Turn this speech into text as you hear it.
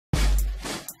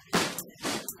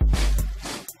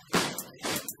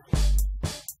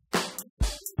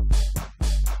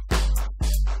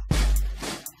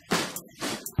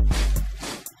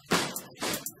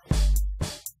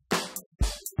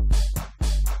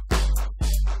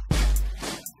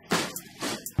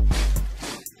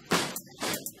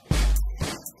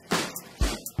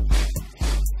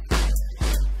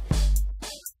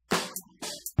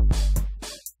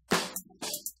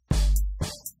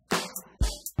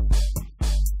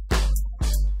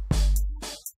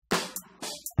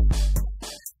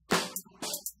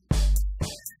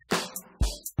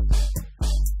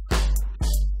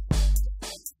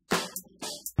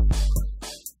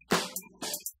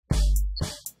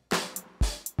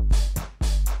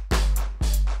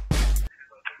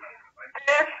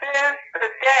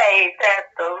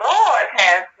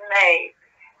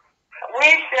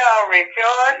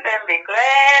and be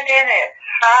glad in it.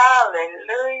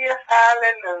 Hallelujah,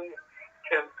 hallelujah.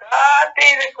 To God be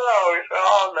the glory for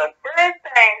all the good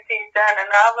things he's done in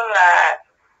our lives.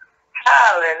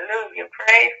 Hallelujah.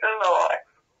 Praise the Lord.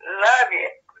 Love you.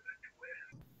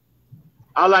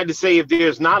 I like to say, if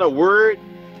there's not a word,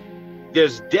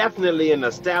 there's definitely an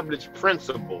established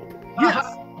principle. Yes.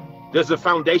 There's a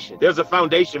foundation. There's a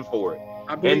foundation for it.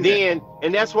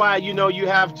 And that's why, you know, you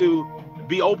have to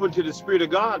be open to the Spirit of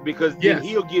God, because then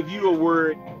he'll give you a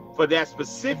word for that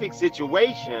specific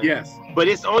situation. Yes. But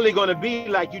it's only going to be,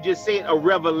 like you just said, a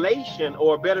revelation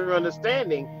or a better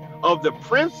understanding of the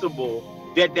principle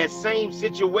that that same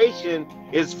situation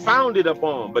is founded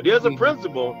upon. But there's a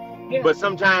principle. But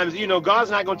sometimes, you know,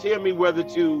 God's not going to tell me whether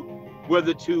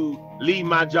to leave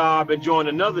my job and join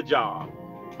another job.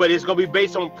 But it's going to be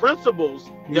based on principles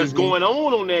that's going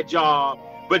on that job.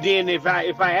 But then if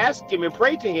I ask him and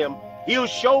pray to him, he'll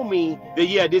show me that,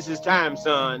 yeah, this is time,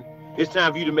 son. It's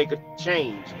time for you to make a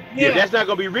change. Yeah, that's not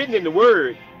going to be written in the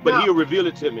word, but he'll reveal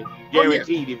it to me,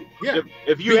 guaranteed.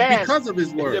 If you ask, because of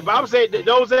his word. The Bible said that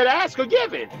those that ask are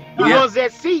given. The ones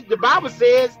that seek, the Bible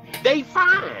says, they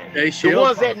find. The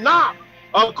ones that knock,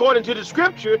 according to the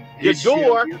scripture, the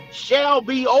door shall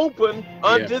be open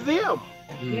unto them.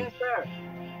 Yes, sir.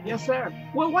 Yes, sir.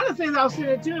 Well, one of the things I was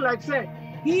saying too, like I said,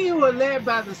 he who are led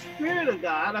by the Spirit of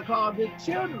God are called the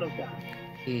children of God.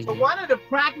 So one of the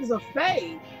practice of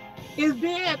faith is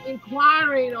being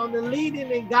inquiring on the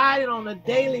leading and guiding on a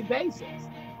daily basis,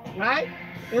 right?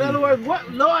 In other words,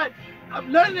 what Lord,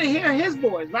 I'm learning to hear his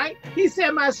voice, right? He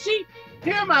said, my sheep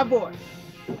hear my voice.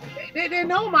 They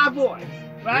know my voice,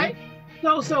 right?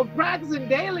 So practicing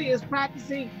daily is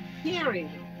practicing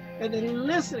hearing and then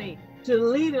listening to the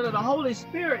leading of the Holy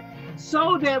Spirit,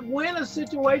 so that when a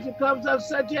situation comes up,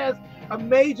 such as a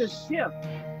major shift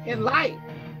in life,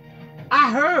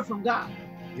 I heard from God.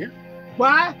 Yeah.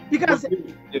 Why? Because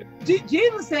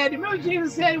Jesus said, remember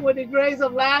Jesus said with the grace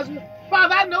of Lazarus,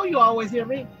 Father, I know you always hear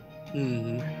me.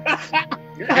 And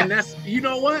that's, you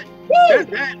know what?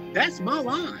 That's my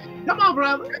line. Come on,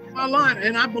 brother. That's my line.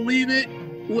 And I believe it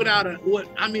without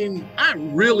I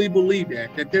really believe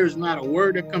that there's not a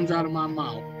word that comes out of my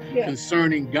mouth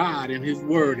concerning God and his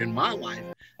word in my life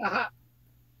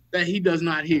that he does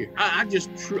not hear. I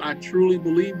truly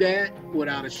believe that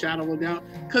without a shadow of a doubt,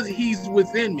 because he's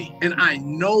within me and I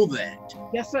know that.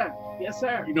 Yes, sir. Yes,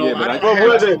 sir. You know,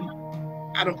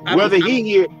 whether he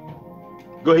hear.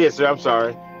 Go ahead, sir. I'm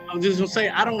sorry. I was just gonna say,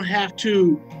 I don't have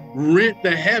to rent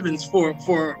the heavens for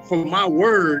my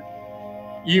word,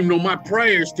 you know, my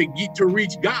prayers to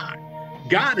reach God.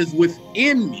 God is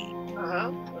within me.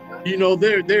 You know,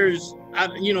 there's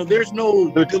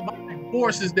no divine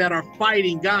forces that are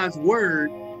fighting God's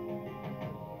word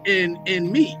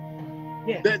in me.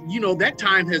 That, you know, that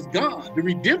time has gone. The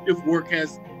redemptive work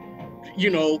has, you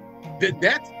know,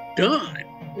 that's done.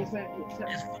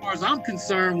 As far as I'm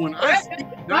concerned, when I speak,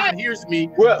 God hears me.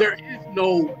 There is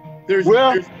no.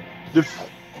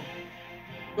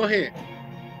 Go ahead.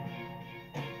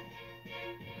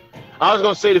 I was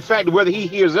going to say the fact that whether he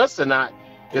hears us or not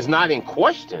is not in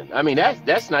question. I mean,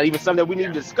 that's not even something that we need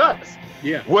to discuss.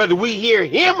 Yeah. Whether we hear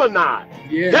him or not.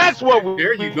 Yeah. That's what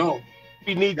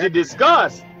we need to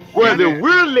discuss. Whether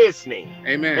we're listening.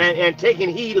 Amen. And taking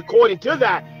heed according to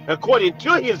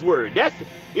his word. That's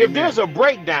if there's a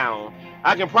breakdown,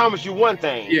 I can promise you one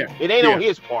thing. It ain't on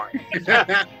his part. It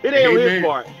ain't on his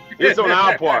part. It's on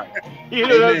our part. You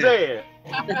know what I'm saying?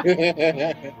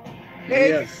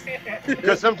 Yes.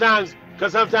 Because sometimes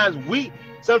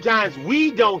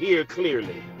we don't hear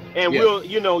clearly, and we'll,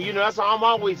 you know, that's why I'm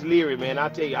always leery, man. I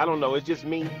tell you, I don't know. It's just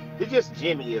me. It's just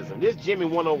Jimmyism. This Jimmy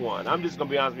 101. I'm just gonna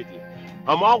be honest with you.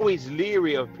 I'm always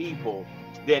leery of people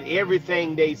that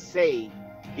everything they say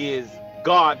is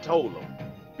God told them,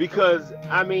 because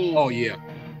I mean,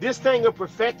 this thing of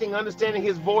perfecting, understanding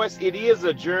his voice, it is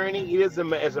a journey. It is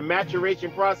a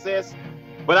maturation process.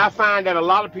 But I find that a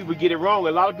lot of people get it wrong.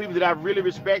 A lot of people that I've really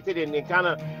respected and kind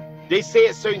of, they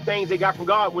said certain things they got from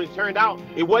God when it turned out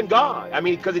it wasn't God. I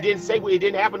mean, because it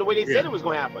didn't happen the way they said it was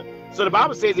going to happen. So the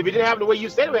Bible says if it didn't happen the way you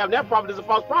said it would happen, that prophet is a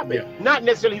false prophet. Not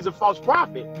necessarily he's a false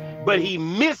prophet, but he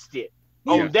missed it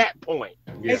on that point.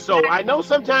 So I know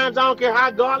sometimes, I don't care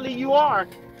how godly you are,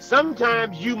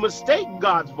 sometimes you mistake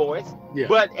God's voice.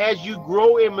 But as you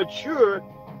grow and mature,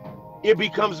 it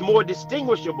becomes more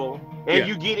distinguishable, and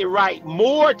you get it right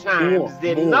more times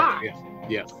than not.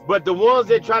 But the ones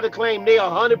that try to claim they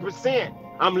 100%,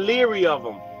 I'm leery of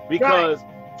them, because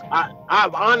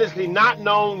I've honestly not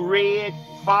known, read,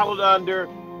 followed under,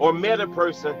 or met a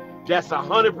person that's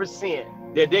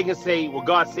 100% that they can say, well,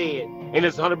 God said, and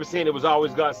it's 100%. It was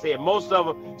always God said. Most of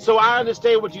them. So I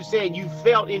understand what you're saying. You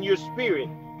felt in your spirit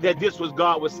that this was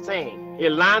God was saying.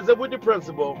 It lines up with the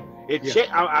principle.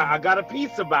 I got a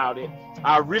piece about it.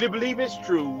 I really believe it's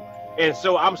true, and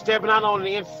so I'm stepping out on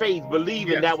it in faith,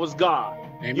 believing that was God.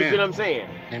 Amen. You see what I'm saying?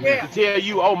 Amen. To tell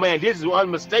you, oh man, this is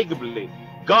unmistakably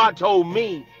God told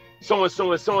me so and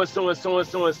so and so and so and so and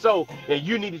so and so, and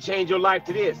you need to change your life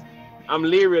to this. I'm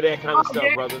leery of that kind of stuff,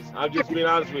 brothers. I'm just being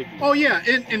honest with you. Oh yeah,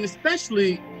 and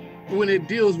especially when it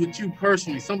deals with you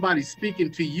personally, somebody speaking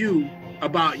to you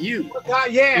about you.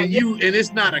 And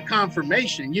it's not a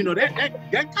confirmation. You know, that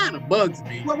kind of bugs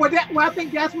me. Well, I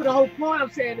think that's what the whole point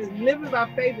I'm saying is living by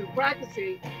faith and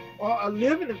practicing, or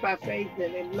living it by faith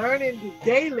and learning to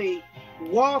daily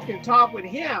walk and talk with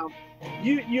Him.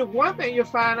 You one thing you'll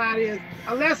find out is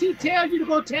unless He tells you to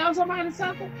go tell somebody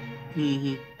something,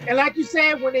 and like you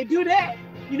said, when they do that,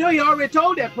 you know He already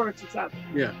told that person something.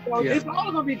 It's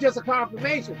all gonna be just a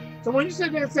confirmation. So when you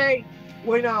sit there and say,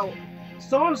 well, you know,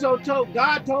 so-and-so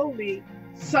God told me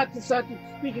such and such is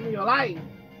speaking in your life,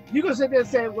 you can sit there and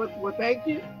say, well thank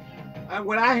you. And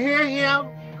when I hear Him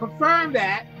confirm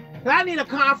that, I need a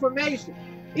confirmation.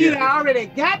 Either I already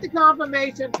got the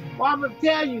confirmation, or I'm gonna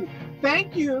tell you,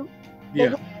 thank you for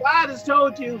what God has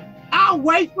told you. I'll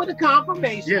wait for the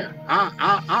confirmation. Yeah,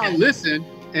 I'll listen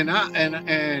and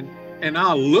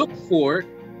I'll look for it.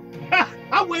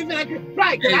 I'll wait for that.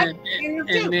 Right.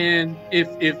 And then if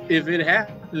it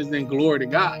happens, then glory to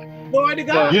God. Glory to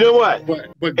God. You know what?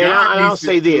 But God I'll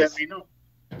say this.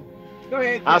 Go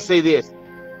ahead. I'll say this.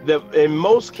 In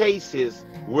most cases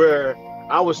where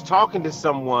I was talking to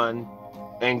someone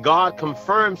and God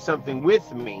confirmed something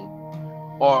with me,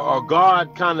 or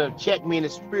God kind of checked me in the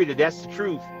spirit that that's the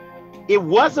truth, it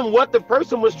wasn't what the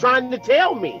person was trying to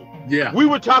tell me. Yeah. We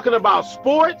were talking about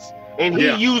sports, and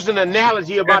he used an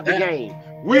analogy about the game.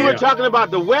 We were talking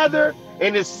about the weather,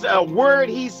 and it's a word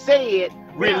he said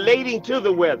relating to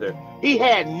the weather. He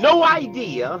had no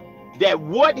idea that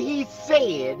what he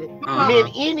said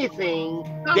meant anything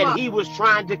that he was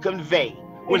trying to convey.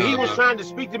 When he was trying to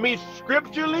speak to me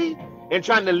scripturally and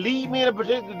trying to lead me in a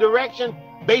particular direction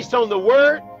based on the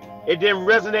word, it didn't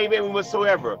resonate with me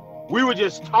whatsoever. We were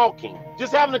just talking,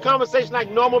 just having a conversation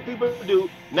like normal people do,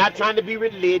 not trying to be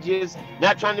religious,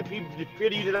 not trying to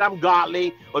pretty that I'm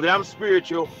godly or that I'm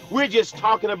spiritual. We're just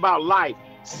talking about life.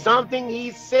 Something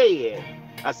he said,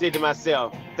 I said to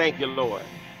myself, thank you, Lord.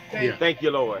 Thank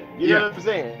you, Lord. You know what I'm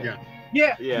saying?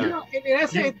 Yeah. You know, and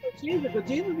that's saying for Jesus, because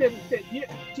Jesus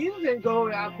didn't go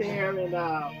out there and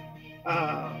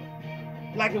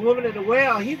like the woman in the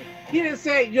well. He didn't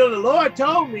say, you know, the Lord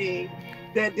told me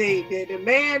that the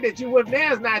man that you with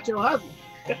now is not your husband,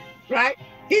 right?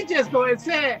 He just go and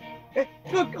said,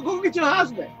 go get your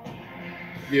husband.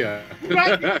 Yeah.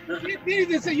 Right? He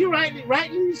just said, you rightly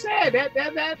you said that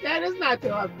is not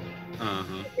your husband.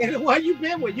 And what you've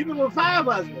been with? You've been with 5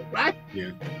 husbands, right?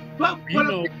 Yeah. But you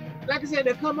know, like I said,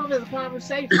 they come up as a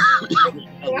conversation.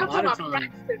 I'm talking about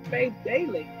practicing faith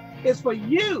daily. It's for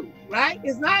you, right?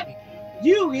 It's not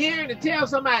you hearing to tell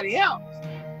somebody else.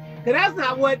 Because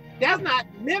that's not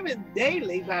living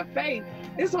daily by faith.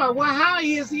 It's like, well, how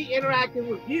is he interacting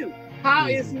with you? How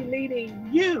is he leading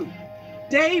you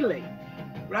daily,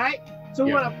 right? So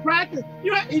we want to practice.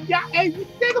 Hey,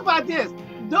 think about this.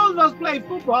 Those of us play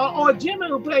football, or Jimmy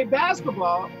who play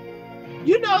basketball,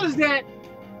 you notice that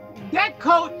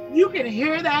coach, you can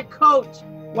hear that coach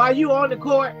while you on the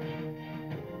court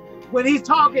when he's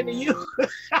talking to you.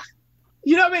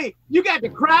 You know what I mean? You got the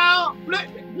crowd.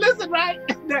 Listen, right?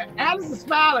 Alice is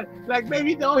smiling like maybe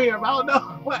he don't hear him. I don't know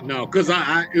what. No, because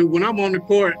I when I'm on the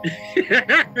court, you don't hear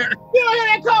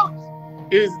that coach.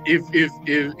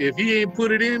 If he ain't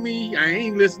put it in me, I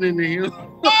ain't listening to him.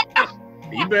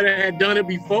 He better have done it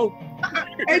before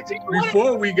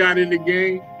we got in the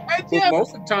game. But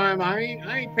most of the time, I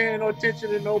ain't paying no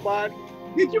attention to nobody.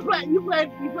 Did you play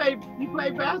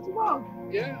basketball?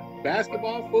 Yeah,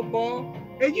 basketball, football.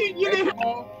 And you didn't.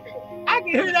 I can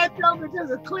hear that joke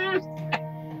just as clear as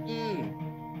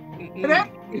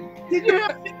Did you hear?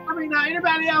 I mean,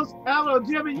 anybody else? I don't know,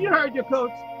 Jimmy. You heard your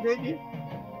coach, didn't you?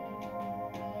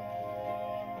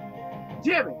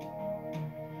 Jimmy.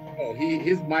 Oh,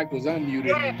 his mic was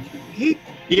unmuted.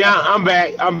 Yeah, I'm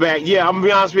back. Yeah, I'm gonna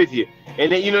be honest with you.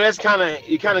 And then, you know, it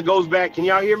kind of goes back. Can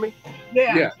y'all hear me?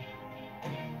 Yeah.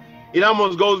 It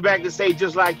almost goes back to say,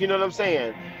 just like, you know what I'm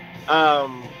saying?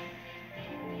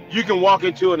 You can walk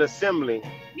into an assembly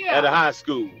at a high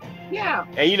school. Yeah.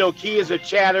 And, you know, kids are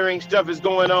chattering, stuff is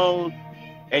going on,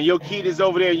 and your kid is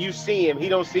over there, you see him, he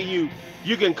don't see you.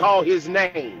 You can call his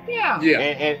name. Yeah.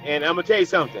 And I'm going to tell you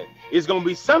something. It's going to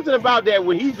be something about that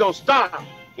when he's going to stop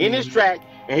in his track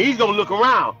and he's gonna look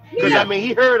around because I mean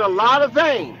he heard a lot of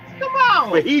things. Come on.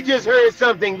 But he just heard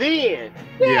something then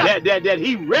that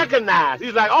he recognized.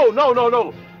 He's like, oh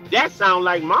no, that sounds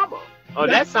like mama, or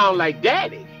that sounds like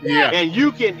daddy. Yeah. And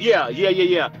you can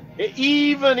And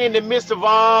even in the midst of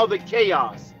all the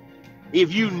chaos,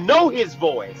 if you know his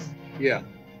voice,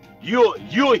 you'll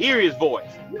hear his voice.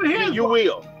 You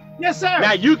will. Yes, sir.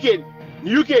 Now you can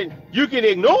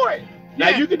ignore it. Now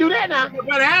you can do that now.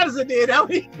 But Addison did.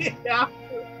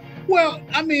 Well,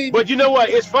 I mean, but you know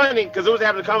what? It's funny because I was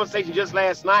having a conversation just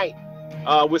last night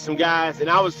with some guys, and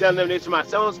I was telling them this to my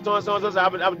son.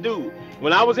 I would do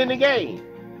when I was in the game.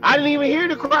 I didn't even hear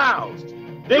the crowds.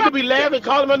 They could be laughing,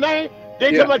 calling my name.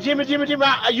 They come about Jimmy.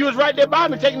 You was right there by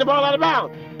me, taking the ball out of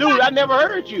bounds. Dude, I never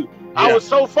heard you. I was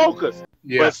so focused.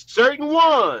 But certain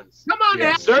ones,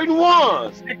 certain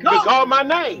ones, they called my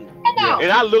name.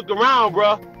 And I looked around,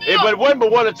 bro. But it wasn't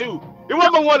but one or two. It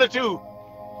wasn't but one or two.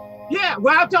 Yeah,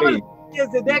 well, I'm talking is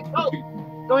that coach.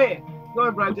 Go ahead,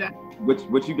 Brother Jack.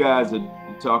 What you guys are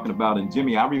talking about, and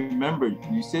Jimmy, I remember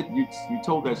you said you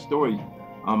told that story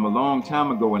a long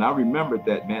time ago, and I remembered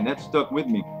that, man. That stuck with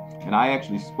me. And I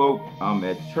actually spoke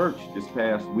at church this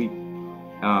past week,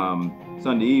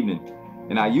 Sunday evening,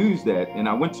 and I used that. And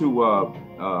I went to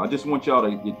I just want y'all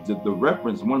to get the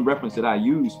reference. One reference that I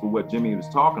used for what Jimmy was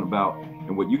talking about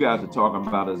and what you guys are talking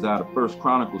about is out of 1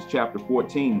 Chronicles chapter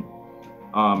 14.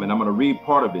 And I'm going to read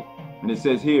part of it. And it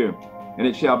says here, and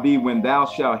it shall be when thou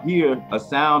shalt hear a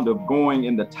sound of going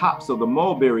in the tops of the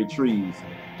mulberry trees,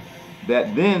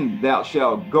 that then thou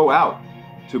shalt go out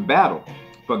to battle.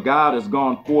 For God has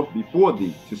gone forth before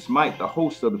thee to smite the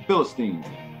host of the Philistines.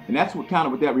 And that's what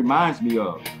that reminds me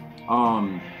of.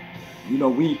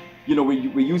 We're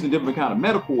using different kind of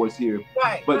metaphors here.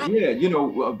 Right. But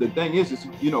the thing is,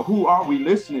 who are we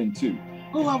listening to?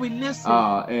 Who are we listening?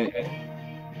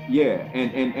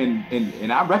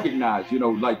 And I recognize,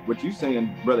 like what you're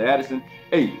saying, Brother Addison.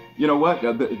 Hey, you know what?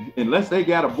 Unless they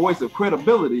got a voice of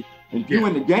credibility, and you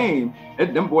in the game,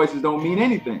 them voices don't mean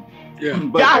anything. Yeah.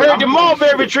 But I heard the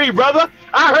mulberry tree, brother.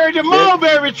 I heard the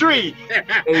mulberry tree.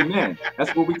 Amen.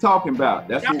 That's what we're talking about.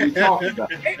 That's what we're talking about.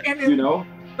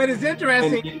 But it's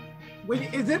interesting.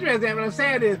 It's interesting. What I'm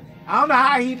saying is, I don't know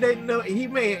how he didn't know. He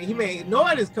may ignore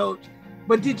his coach,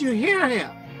 but did you hear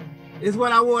him? Is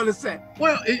what I want to say.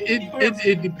 Well,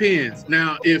 it depends.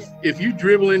 Now, if you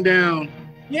dribbling down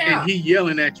and he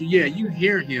yelling at you, you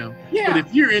hear him. Yeah. But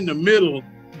if you're in the middle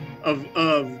of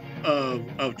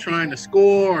trying to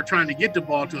score or trying to get the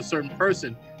ball to a certain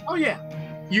person,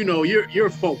 you're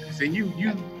focused.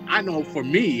 And I know for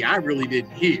me, I really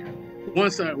didn't hear.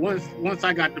 Once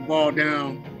I got the ball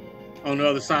down on the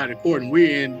other side of the court and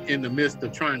we're in the midst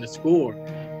of trying to score,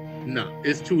 no,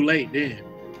 it's too late then.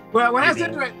 Well, that's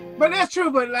interesting. But that's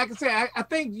true. But like I said, I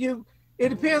think it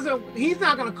depends on. He's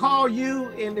not going to call you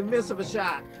in the midst of a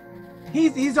shot.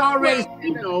 He's already.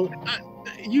 Well,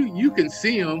 you can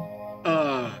see him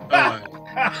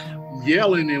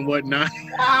yelling and whatnot.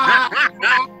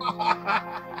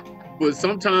 But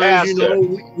sometimes Pastor,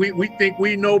 we think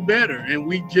we know better and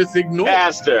we just ignore.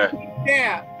 Pastor,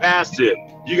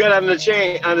 you got to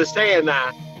understand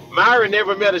now. Myron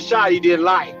never met a shot he didn't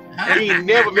like. He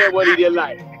never met what he didn't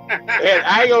like. And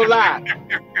I ain't gonna lie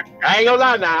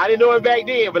now. I didn't know him back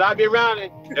then, but I've been around and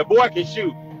the boy can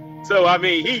shoot. So I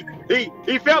mean,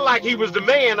 he felt like he was the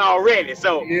man already.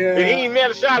 So if he ain't met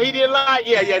a shot he didn't like,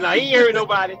 he ain't heard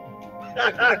nobody.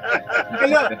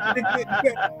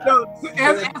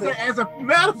 As a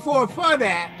metaphor for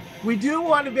that, we do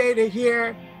want to be able to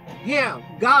hear him,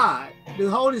 God, the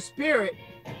Holy Spirit,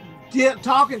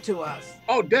 talking to us.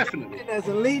 Oh, definitely. As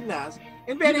a leading us.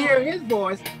 And better hear his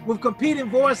voice with competing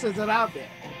voices that are out there.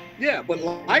 Yeah, but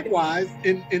likewise,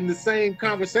 in the same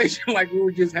conversation like we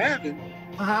were just having,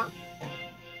 are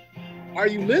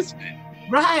you listening?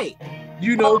 Right.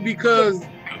 Because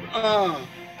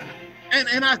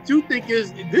and I do think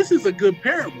this is a good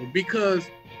parable, because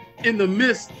in the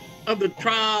midst of the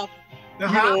trial,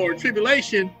 or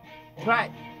tribulation,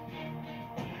 right,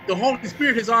 the Holy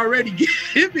Spirit has already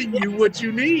given you what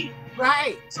you need.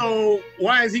 Right. So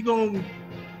why is he going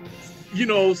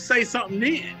to, say something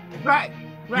then? Right.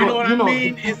 You know what I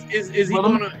mean?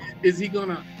 Is he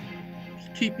gonna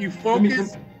keep you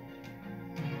focused?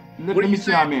 Let me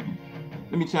chime in.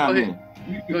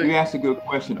 You asked a good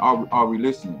question. Are we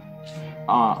listening?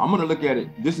 I'm gonna look at it.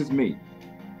 This is me.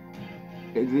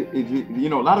 A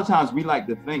lot of times we like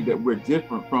to think that we're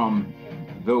different from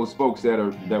those folks that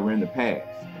were in the past.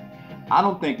 I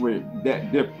don't think we're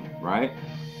that different, right?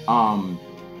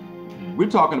 We're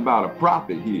talking about a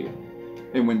prophet here,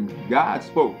 and when God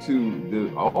spoke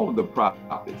to all of the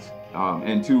prophets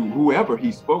and to whoever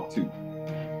he spoke to,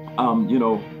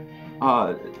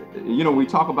 We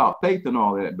talk about faith and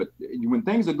all that, but when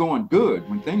things are going good,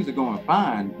 when things are going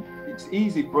fine, it's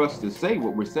easy for us to say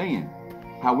what we're saying.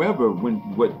 However, when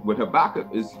what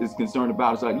Habakkuk is concerned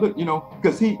about is like, look,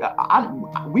 because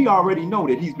we already know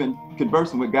that he's been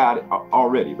conversing with God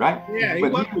already, right? Yeah.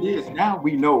 But here it is. Now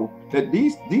we know that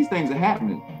these things are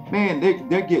happening. Man,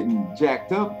 they're getting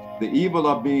jacked up. The evil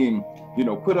are being,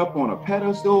 put up on a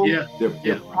pedestal. Yeah.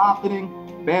 They're profiting.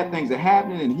 Bad things are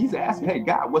happening, and he's asking, "Hey,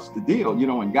 God, what's the deal?"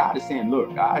 And God is saying,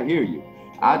 "Look, I hear you.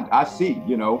 I see.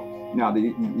 Now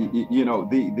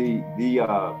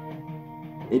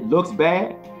it looks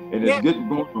bad, and it's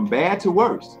going from bad to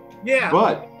worse. Yeah.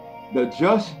 But the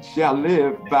just shall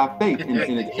live by faith, and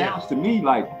it sounds to me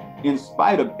like, in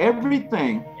spite of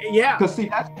everything. Yeah. Because see,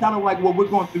 that's kind of like what we're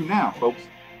going through now, folks.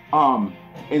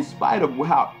 In spite of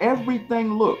how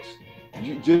everything looks,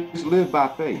 you just live by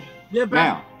faith.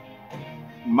 Now,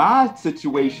 my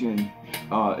situation,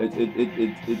 or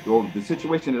the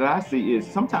situation that I see is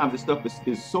sometimes this stuff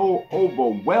is so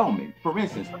overwhelming. For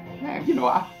instance, man,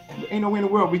 ain't no way in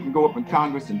the world we can go up in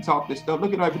Congress and talk this stuff.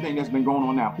 Look at everything that's been going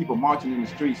on now. People marching in the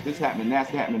streets, this happening, that's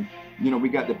happening. We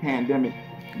got the pandemic.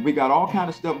 We got all kind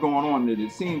of stuff going on that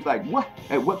it seems like, what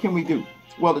can we do?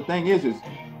 Well, the thing is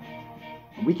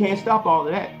we can't stop all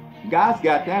of that. God's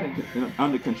got that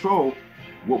under control.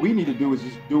 What we need to do is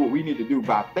just do what we need to do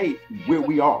by faith where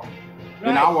we are,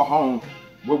 in our home,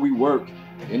 where we work,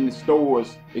 in the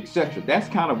stores, etc. That's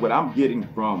kind of what I'm getting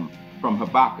from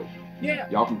Habakkuk. Yeah.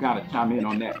 Y'all can kind of chime in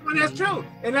on that. Well, that's true.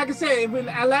 And like I said,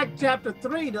 I like chapter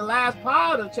 3, the last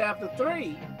part of chapter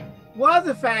 3,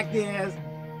 the fact is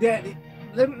that,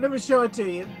 let me show it to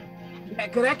you,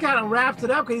 because that kind of wraps it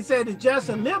up, because he said the just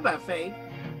shall live by faith.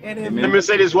 And let me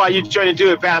say this while you're trying to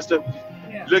do it, Pastor.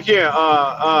 Yeah. Look here,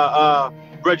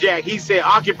 Bro Jack, he said,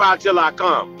 occupy till I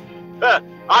come.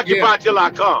 Occupy till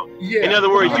I come. Yeah. In other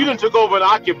words, you done took over an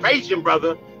occupation,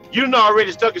 brother. You done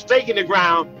already stuck a stake in the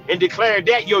ground and declared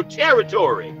that your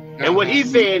territory. And what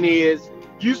he's saying is,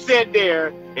 you sit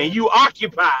there and you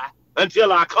occupy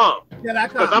until I come.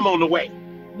 Because I'm on the way.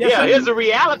 Yes, yeah, there's a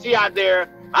reality out there.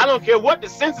 I don't care what the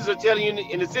census are telling you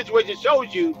and the situation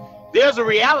shows you. There's a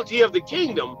reality of the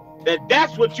kingdom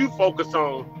that's what you focus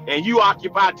on, and you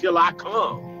occupy till I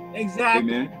come.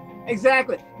 Exactly. Amen.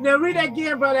 Exactly. Now read that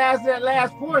again, brother, as that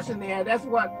last portion there. That's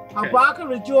what Habakkuk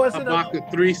rejoicing. Habakkuk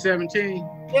 3:17.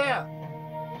 Yeah.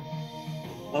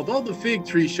 Although the fig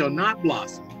tree shall not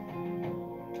blossom,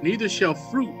 neither shall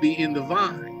fruit be in the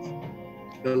vines,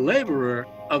 the laborer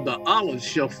of the olives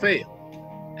shall fail,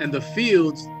 and the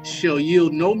fields shall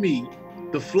yield no meat,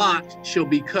 the flock shall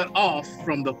be cut off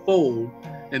from the fold,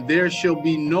 and there shall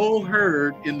be no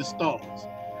herd in the stalls.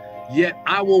 Yet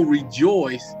I will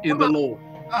rejoice in the Lord.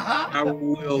 I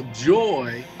will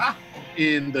joy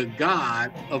in the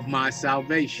God of my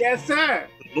salvation. Yes, sir.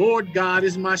 The Lord God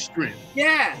is my strength.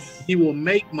 Yes. He will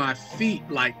make my feet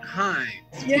like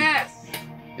hinds. Yes.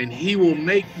 And he will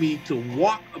make me to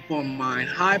walk upon mine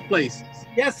high places.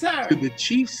 Yes, sir. To the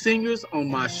chief singers on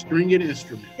my stringed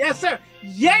instrument. Yes, sir.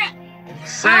 Yeah.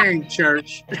 Sang,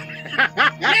 church.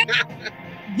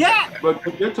 Yeah. But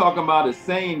they're talking about a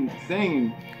sing,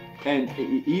 and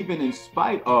even in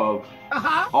spite of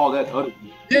all that other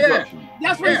disruption.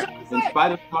 That's what he's saying. In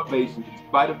spite of starvation, in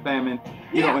spite of famine,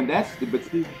 and that's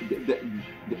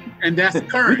and that's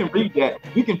current. We can read that.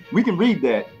 We can read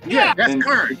that. Yeah, that's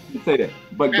current. Say that.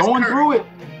 But that's going through it,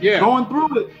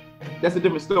 that's a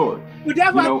different story. But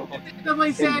that's what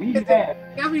he said.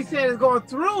 That's what he said is going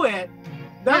through it.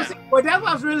 That's what I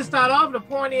was really start off. The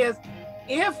point is,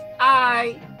 if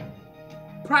I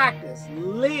practice,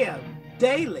 live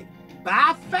daily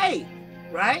by faith,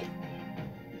 right?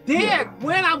 Then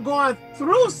when I'm going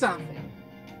through something,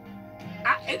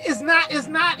 it's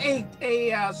not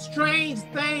a strange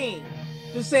thing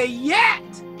to say, yet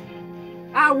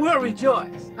I will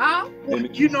rejoice, huh?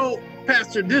 Well,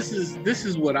 Pastor, this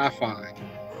is what I find.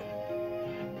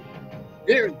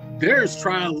 There's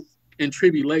trials and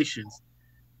tribulations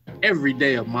every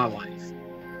day of my life,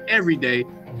 every day,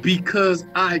 because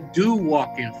I do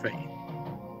walk in faith.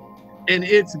 And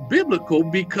it's biblical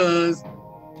because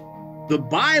the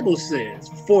Bible says,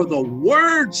 for the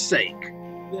word's sake,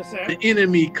 yes, sir, the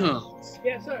enemy comes.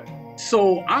 Yes, sir.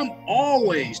 So I'm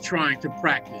always trying to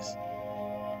practice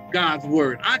God's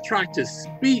word. I try to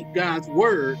speak God's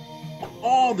word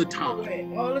all the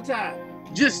time. All the time.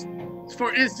 Just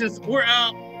for instance, we're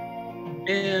out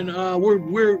and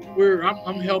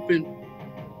I'm helping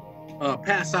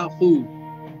pass out food,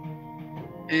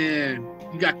 and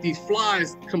you got these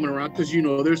flies coming around because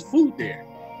there's food there.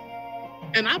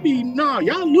 And I be, no,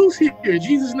 y'all loose here in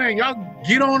Jesus' name. Y'all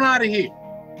get on out of here.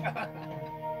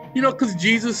 You know, because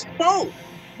Jesus spoke.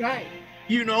 Right.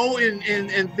 You know,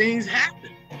 and things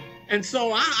happen. And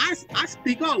so I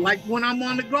speak out, like when I'm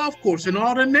on the golf course and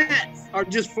all the nets are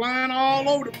just flying all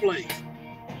over the place.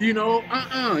 You know,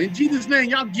 in Jesus' name,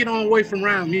 y'all get on away from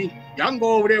around me. Y'all can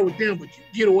go over there with them, but you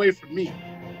get away from me.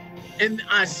 And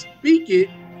I speak it,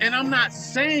 and I'm not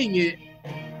saying it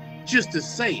just to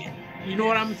say it. You know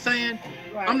what I'm saying?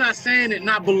 Right. I'm not saying it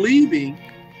not believing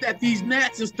that these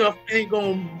gnats and stuff ain't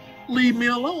gonna leave me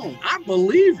alone. I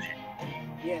believe it.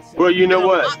 Yes. Sir. Well, you know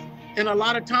what? And a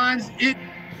lot of times it,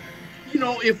 you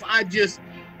know, if I just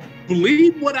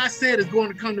believe what I said is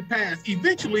going to come to pass,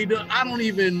 eventually I don't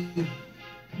even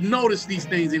notice these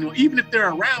things anymore, even if they're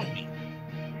around me.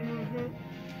 Mm-hmm.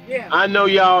 Yeah. I know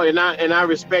y'all, and I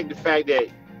respect the fact that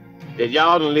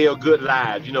y'all don't live good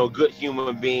lives, you know, good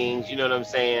human beings, you know what I'm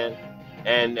saying?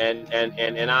 And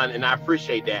I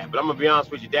appreciate that. But I'm gonna be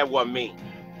honest with you, that wasn't me.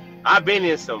 I've been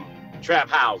in some trap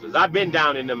houses. I've been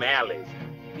down in them alleys.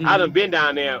 I done been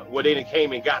down there where they done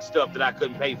came and got stuff that I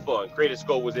couldn't pay for, and credit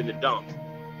score was in the dumps.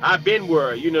 I've been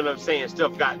where, you know what I'm saying,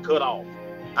 stuff got cut off.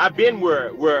 I've been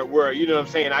where you know what I'm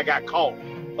saying, I got caught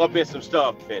up in some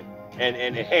stuff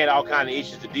and had all kind of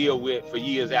issues to deal with for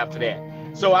years after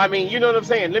that. So I mean, you know what I'm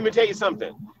saying? Let me tell you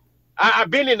something.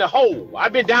 I've been in the hole.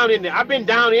 I've been down in there.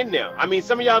 I mean,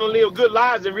 some of y'all don't live good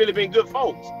lives and really been good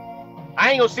folks.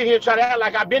 I ain't gonna sit here and try to act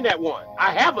like I've been that one.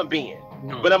 I haven't been.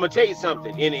 No. But I'm gonna tell you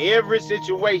something. In every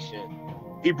situation,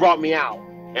 he brought me out.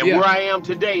 And where I am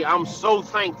today, I'm so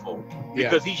thankful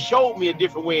because he showed me a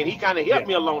different way and he kind of helped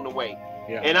me along the way.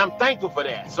 Yeah. And I'm thankful for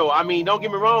that. So, I mean, don't get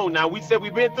me wrong. Now, we said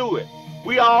we've been through it.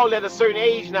 We all at a certain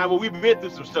age now where we've been through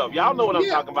some stuff. Y'all know what I'm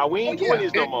talking about. We ain't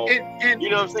 20s no more. And, you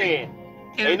know what I'm saying?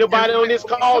 Ain't nobody on this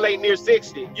call ain't near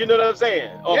 60. You know what I'm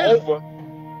saying? Or over.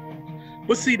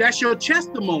 But see, that's your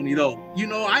testimony, though. You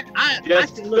know, I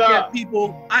can look at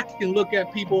people. I can look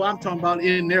at people. I'm talking about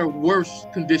in their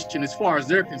worst condition as far as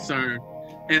they're concerned,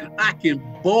 and I can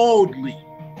boldly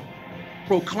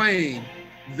proclaim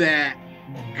that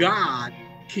God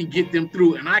can get them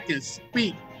through, and I can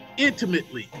speak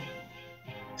intimately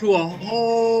to a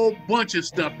whole bunch of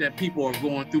stuff that people are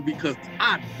going through because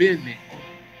I've been there,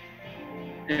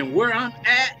 and where I'm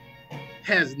at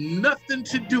has nothing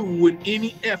to do with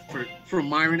any effort from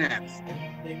Myron Addison.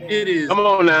 It is come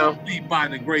on now by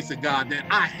the grace of God that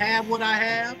I have what I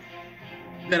have,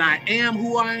 that I am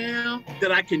who I am,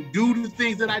 that I can do the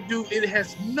things that I do. It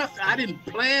has nothing. I didn't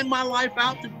plan my life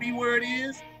out to be where it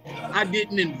is. I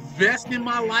didn't invest in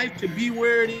my life to be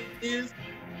where it is.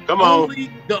 Come on.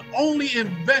 The only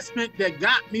investment that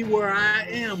got me where I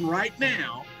am right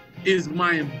now is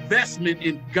my investment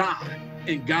in God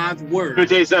and God's word. Let me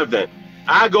tell you something.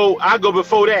 I go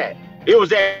before that. It was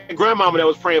that grandmama that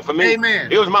was praying for me.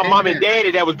 Amen. It was my mom and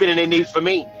daddy that was bending their knees for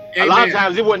me. Amen. A lot of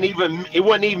times it wasn't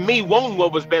even me wanting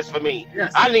what was best for me.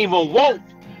 Yes. I didn't even want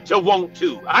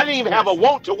to. I didn't even have a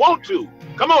want to.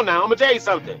 Come on now, I'm gonna tell you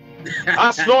something.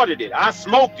 I snorted it. I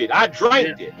smoked it. I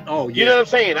drank it. Oh, yeah. You know what I'm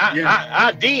saying?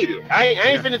 I did it. I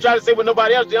ain't finna try to say what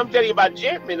nobody else did. I'm telling you about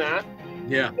Jeffrey now.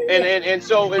 Yeah. And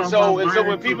so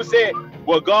when people said,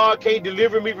 well, God can't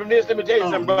deliver me from this, let me tell you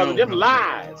something, brother. Them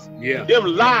lies. Yeah. Them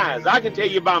lies. I can tell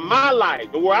you about my life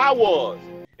and where I was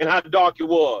and how dark it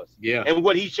was. Yeah. And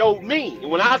what he showed me. And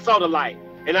when I saw the light,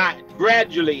 and I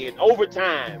gradually and over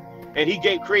time, and he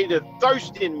created a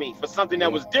thirst in me for something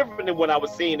that was different than what I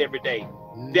was seeing every day.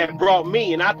 That brought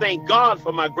me, and I thank God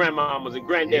for my grandmamas and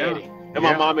granddaddy and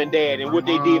my mom and dad and what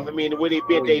they did for me and the way they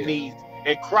bent their knees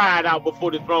and cried out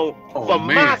before the throne for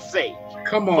my sake.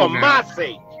 Come on, for my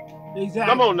sake.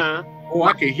 Exactly. Come on now. Oh,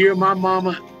 I can hear my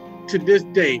mama to this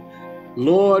day.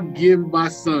 Lord, give my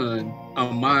son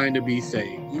a mind to be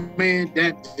saved. Man,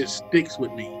 that just sticks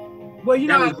with me. Well, you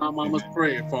know, that was my mama's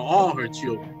prayer for all her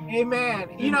children. Amen.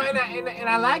 You know, and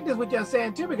I like this what you're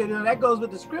saying too, because you know that goes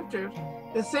with the scriptures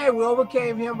that say we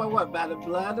overcame him by what? By the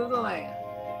blood of the Lamb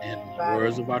and the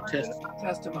words of our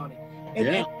testimony.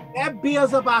 And that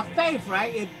builds up our faith,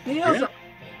 right? It builds up.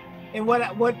 And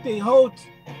what the whole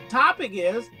topic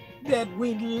is that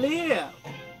we live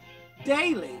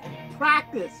daily,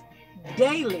 practice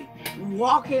daily,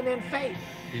 walking in faith.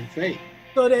 In faith.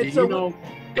 So that and, you know,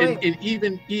 and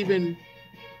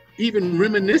even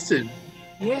reminiscing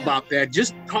about that,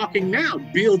 just talking now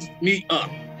builds me up.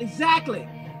 Exactly.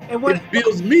 And it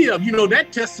builds me up. You know,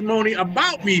 that testimony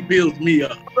about me builds me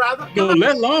up. Brother, you know,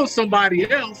 let alone somebody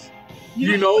else.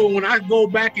 You know, when I go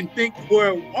back and think,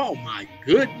 well, oh my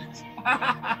goodness.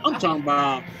 I'm talking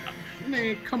about,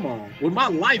 man, come on. Well, my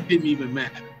life didn't even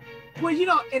matter. Well, you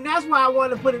know, and that's why I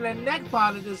want to put in the next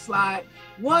part of this slide.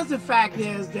 The fact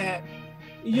is that,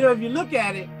 you know, if you look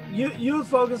at it, you're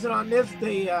focusing on this,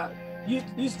 the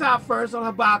you stop first on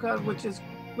Habakkuk, which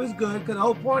was good, because the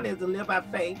whole point is to live by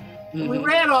faith. Mm-hmm. We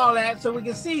read all that so we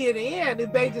can see in the end,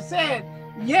 it basically said,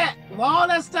 yet, with all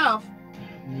that stuff,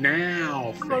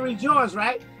 now I'm gonna rejoice,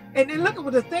 right? And then look at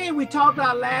what the thing we talked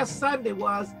about last Sunday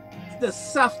was the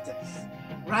substance,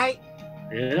 right?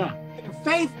 Yeah.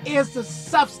 Faith is the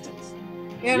substance.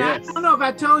 And yes. I don't know if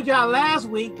I told y'all last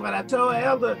week, but I told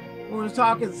Elder when we was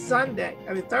talking Thursday,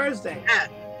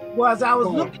 was I was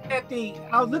looking at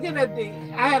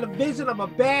I had a vision of a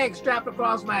bag strapped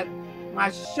across my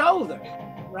shoulder,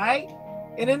 right?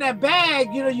 And in that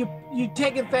bag, you know, you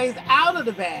taking things out of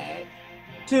the bag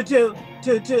to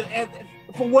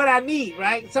for what I need,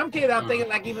 right? In some cases I'm thinking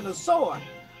like even a sword.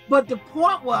 But the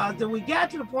point was that we got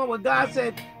to the point where God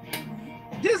said,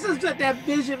 this is what that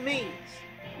vision means.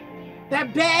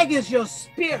 That bag is your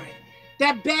spirit.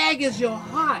 That bag is your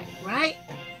heart, right?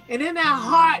 And in that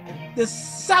heart, the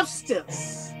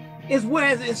substance is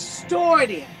where it's stored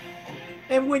in.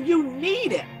 And when you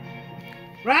need it,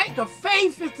 right? The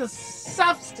faith is the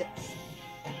substance.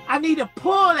 I need to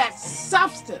pull that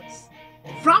substance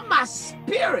from my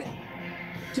spirit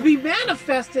to be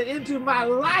manifested into my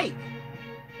life,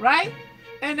 right?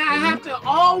 And I have to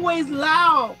always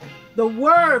allow the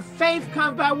word. Faith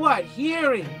comes by what?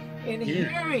 Hearing, and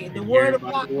hearing the word of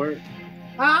God.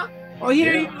 Huh? Or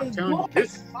hearing his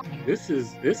voice. This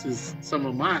is some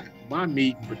of my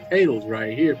meat and potatoes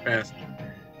right here, Pastor.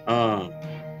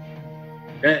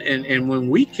 And when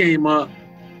we came up,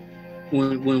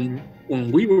 when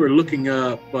we were looking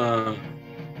up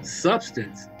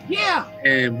substance,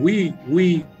 and we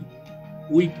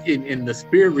in the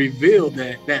spirit revealed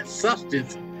that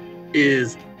substance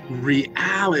is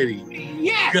reality.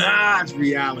 Yes. God's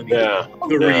reality. Yeah.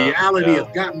 The reality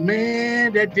of God.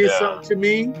 Man, that did something to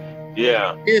me.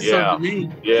 Yeah. Did something to me.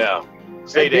 Yeah.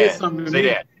 Say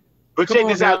that. But check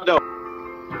this out though.